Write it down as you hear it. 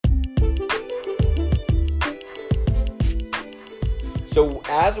So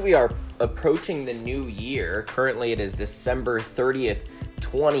as we are approaching the new year, currently it is December 30th,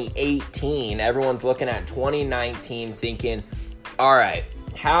 2018. Everyone's looking at 2019 thinking, all right,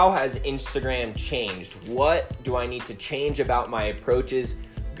 how has Instagram changed? What do I need to change about my approaches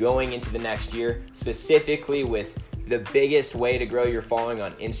going into the next year? Specifically with the biggest way to grow your following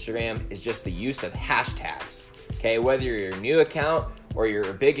on Instagram is just the use of hashtags. Okay, whether you're a new account or you're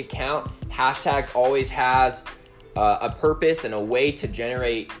a big account, hashtags always has a purpose and a way to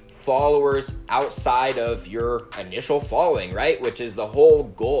generate followers outside of your initial following, right? Which is the whole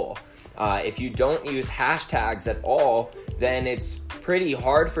goal. If you don't use hashtags at all, then it's pretty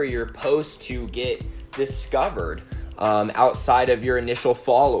hard for your post to get discovered outside of your initial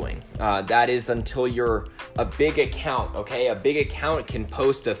following. That is until you're a big account, okay? A big account can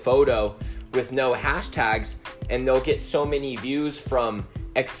post a photo with no hashtags and they'll get so many views from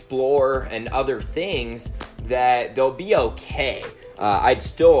Explore and other things that they'll be okay. I'd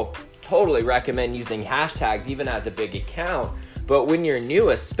still totally recommend using hashtags even as a big account, but when you're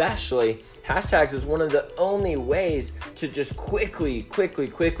new especially, hashtags is one of the only ways to just quickly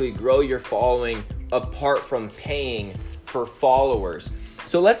grow your following apart from paying for followers.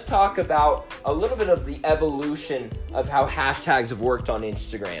 So let's talk about a little bit of the evolution of how hashtags have worked on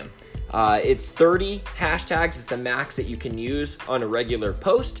Instagram. It's 30 hashtags is the max that you can use on a regular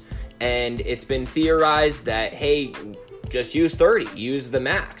post, and it's been theorized that, hey, just use 30, use the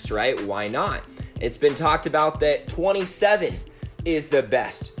max, right? Why not? It's been talked about that 27 is the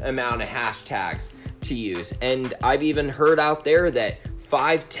best amount of hashtags to use, and I've even heard out there that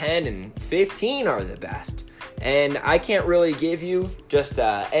 5, 10, and 15 are the best. And I can't really give you just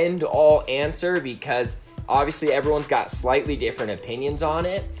an end-all answer because obviously everyone's got slightly different opinions on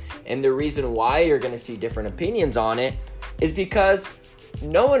it. And the reason why you're going to see different opinions on it is because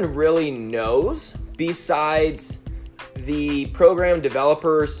no one really knows besides the program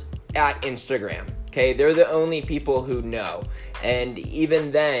developers at Instagram. Okay, they're the only people who know. And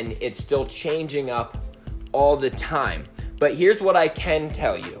even then, it's still changing up all the time. But here's what I can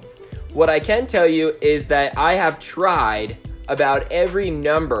tell you. What I can tell you is that I have tried about every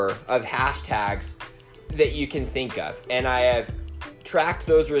number of hashtags that you can think of, and I have tracked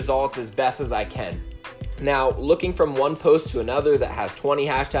those results as best as I can. Now, looking from one post to another that has 20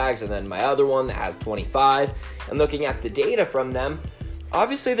 hashtags and then my other one that has 25, and looking at the data from them,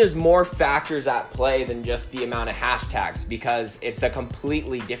 obviously there's more factors at play than just the amount of hashtags because it's a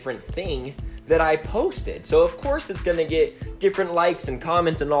completely different thing that I posted. So of course it's going to get different likes and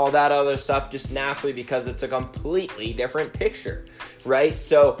comments and all that other stuff just naturally because it's a completely different picture, right?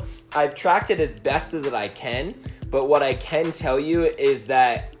 So I've tracked it as best as I can, but what I can tell you is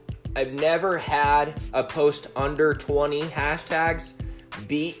that I've never had a post under 20 hashtags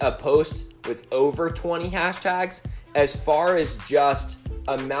beat a post with over 20 hashtags as far as just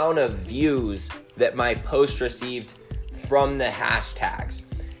amount of views that my post received from the hashtags.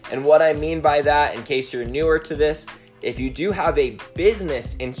 And what I mean by that, in case you're newer to this, if you do have a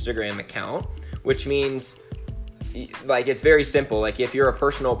business Instagram account, which means like it's very simple. Like if you're a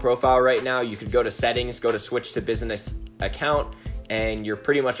personal profile right now, you could go to settings, go to switch to business account, and you're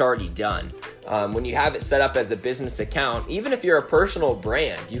pretty much already done. When you have it set up as a business account, even if you're a personal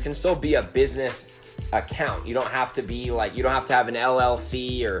brand, you can still be a business account. You don't have to be like, you don't have to have an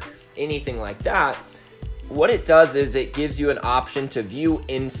LLC or anything like that. What it does is it gives you an option to view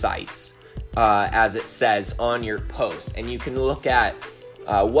insights, as it says on your post. And you can look at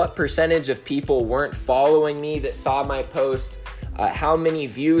what percentage of people weren't following me that saw my post, how many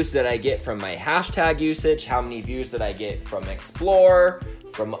views did I get from my hashtag usage, how many views did I get from Explore,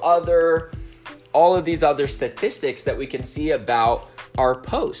 from all of these other statistics that we can see about our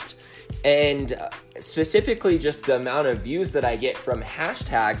post. And specifically just the amount of views that I get from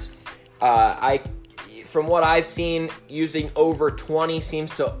hashtags, from what I've seen, using over 20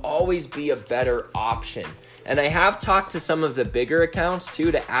 seems to always be a better option. And I have talked to some of the bigger accounts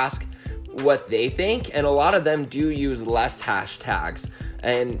too to ask what they think, and a lot of them do use less hashtags.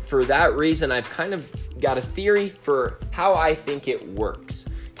 And for that reason, I've kind of got a theory for how I think it works.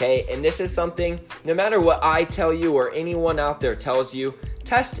 Okay, and this is something, no matter what I tell you or anyone out there tells you,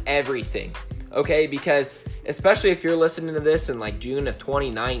 test everything. Okay, because especially if you're listening to this in like June of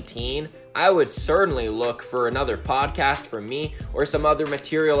 2019, I would certainly look for another podcast from me or some other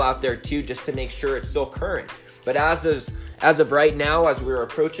material out there too, just to make sure it's still current. But as of right now, as we're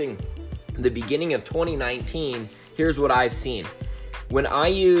approaching the beginning of 2019, here's what I've seen. When I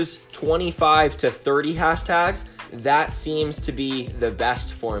use 25 to 30 hashtags, that seems to be the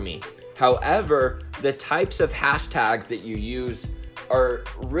best for me. However, the types of hashtags that you use are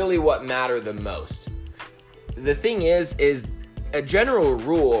really what matter the most. The thing is a general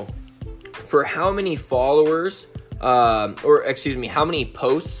rule for how many followers, how many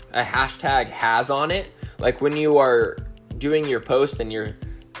posts a hashtag has on it. Like when you are doing your post and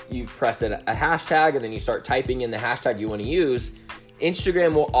you press a hashtag and then you start typing in the hashtag you want to use,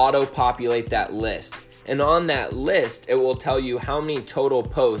 Instagram will auto-populate that list. And on that list, it will tell you how many total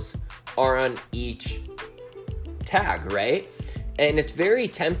posts are on each tag, right? And it's very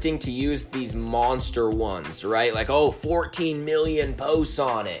tempting to use these monster ones, right? Like, 14 million posts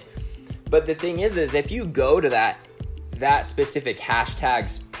on it. But the thing is if you go to that specific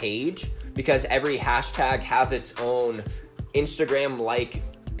hashtag's page, because every hashtag has its own Instagram-like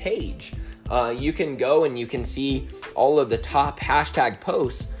page, you can go and you can see all of the top hashtag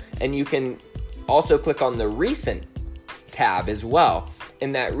posts, and you can also click on the recent tab as well.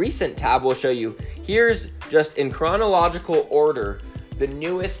 And that recent tab will show you, here's just in chronological order, the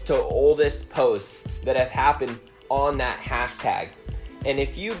newest to oldest posts that have happened on that hashtag. And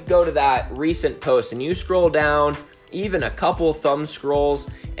if you go to that recent post and you scroll down even a couple thumb scrolls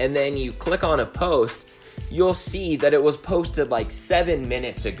and then you click on a post, you'll see that it was posted like 7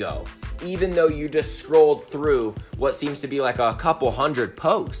 minutes ago, even though you just scrolled through what seems to be like a couple hundred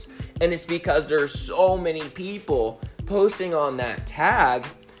posts. And it's because there's so many people posting on that tag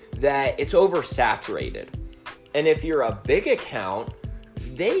that it's oversaturated. And if you're a big account,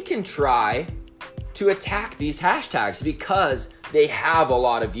 they can try to attack these hashtags because they have a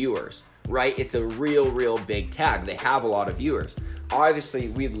lot of viewers, right? It's a real big tag. They have a lot of viewers. Obviously,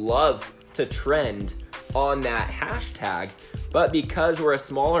 we'd love to trend on that hashtag, but because we're a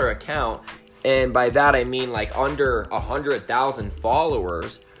smaller account, and by that I mean like under 100,000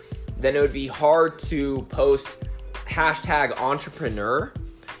 followers, then it would be hard to post hashtag entrepreneur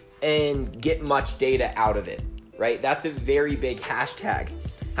and get much data out of it, right? That's a very big hashtag.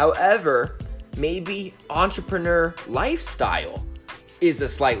 However, maybe entrepreneur lifestyle is a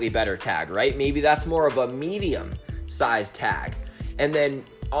slightly better tag, right? Maybe that's more of a medium size tag. And then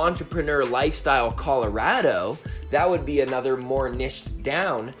entrepreneur lifestyle Colorado, that would be another more niched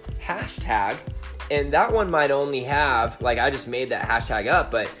down hashtag. And that one might only have, like I just made that hashtag up,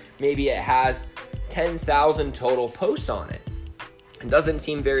 but maybe it has 10,000 total posts on it. It doesn't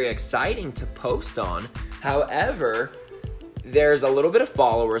seem very exciting to post on. However, there's a little bit of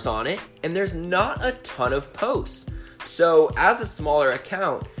followers on it and there's not a ton of posts. So as a smaller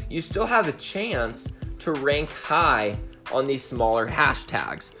account, you still have a chance to rank high on these smaller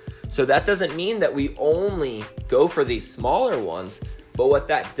hashtags. So that doesn't mean that we only go for these smaller ones, but what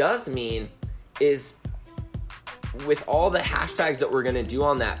that does mean is with all the hashtags that we're going to do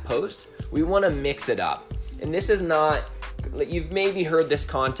on that post, we want to mix it up. And this is not, you've maybe heard this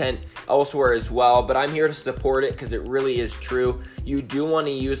content elsewhere as well, but I'm here to support it because it really is true. You do want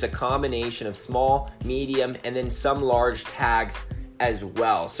to use a combination of small, medium, and then some large tags as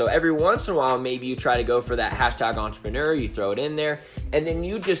well. So every once in a while, maybe you try to go for that hashtag entrepreneur, you throw it in there, and then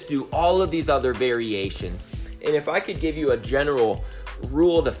you just do all of these other variations. And if I could give you a general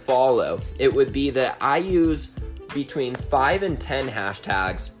rule to follow, it would be that I use between 5 and 10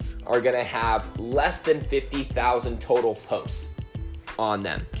 hashtags are going to have less than 50,000 total posts on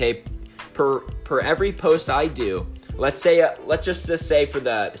them. Okay, per every post I do, let's just say for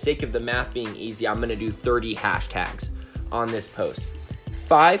the sake of the math being easy, I'm going to do 30 hashtags on this post.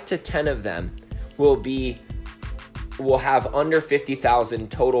 5 to 10 of them will have under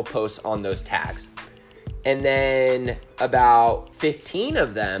 50,000 total posts on those tags. And then about 15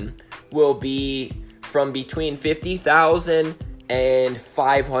 of them will be from between 50,000 and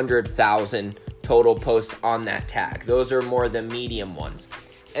 500,000 total posts on that tag. Those are more the medium ones.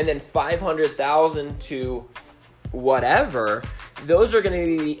 And then 500,000 to whatever, those are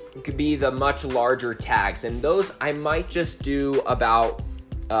going to be the much larger tags. And those I might just do about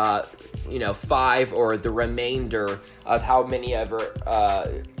 5 or the remainder of how many leftover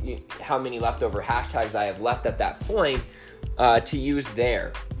hashtags I have left at that point to use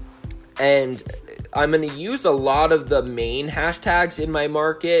there. And I'm going to use a lot of the main hashtags in my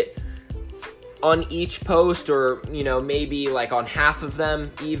market on each post, or maybe like on half of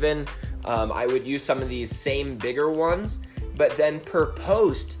them even. I would use some of these same bigger ones, but then per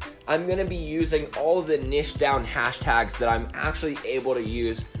post, I'm going to be using all the niche down hashtags that I'm actually able to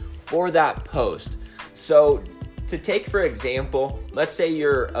use for that post. So to take, for example, let's say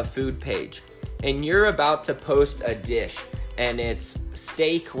you're a food page and you're about to post a dish and it's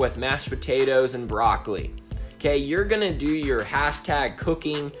steak with mashed potatoes and broccoli. Okay, you're going to do your hashtag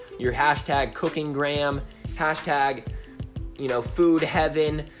cooking, your hashtag cookinggram, hashtag, food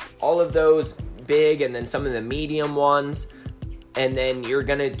heaven, all of those big, and then some of the medium ones. and then you're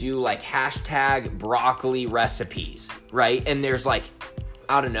gonna do like hashtag broccoli recipes, right? And there's like,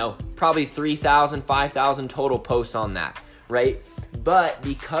 I don't know, probably 3,000, 5,000 total posts on that, right? But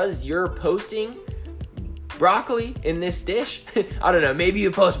because you're posting broccoli in this dish, I don't know, maybe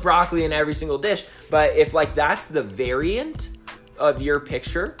you post broccoli in every single dish, but if like that's the variant of your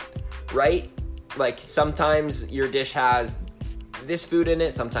picture, right? Like sometimes your dish has this food in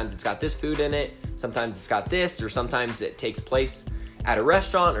it, sometimes it's got this food in it, sometimes it's got this, or sometimes it takes place at a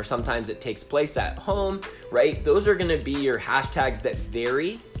restaurant, or sometimes it takes place at home, right? Those are gonna be your hashtags that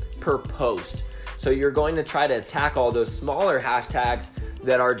vary per post. So you're going to try to attack all those smaller hashtags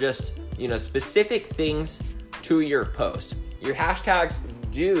that are just, specific things to your post. Your hashtags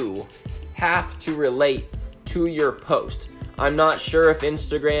do have to relate to your post. I'm not sure if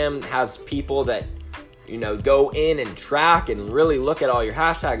Instagram has people that, go in and track and really look at all your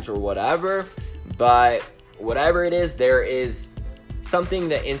hashtags or whatever, but whatever it is, there is something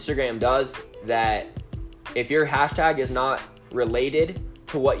that Instagram does that if your hashtag is not related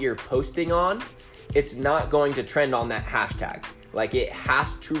to what you're posting on, it's not going to trend on that hashtag. Like it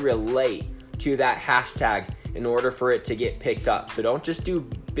has to relate to that hashtag in order for it to get picked up. So don't just do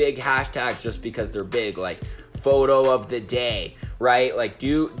big hashtags just because they're big, like photo of the day, right? Like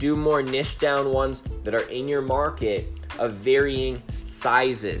do more niche down ones that are in your market of varying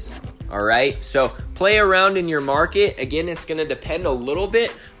sizes. All right, so play around in your market. Again, it's going to depend a little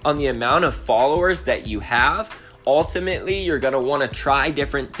bit on the amount of followers that you have. Ultimately, you're going to want to try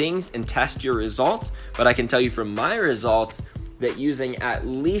different things and test your results. But I can tell you from my results that using at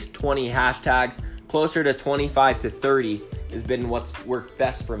least 20 hashtags, closer to 25 to 30, has been what's worked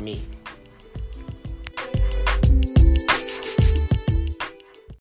best for me.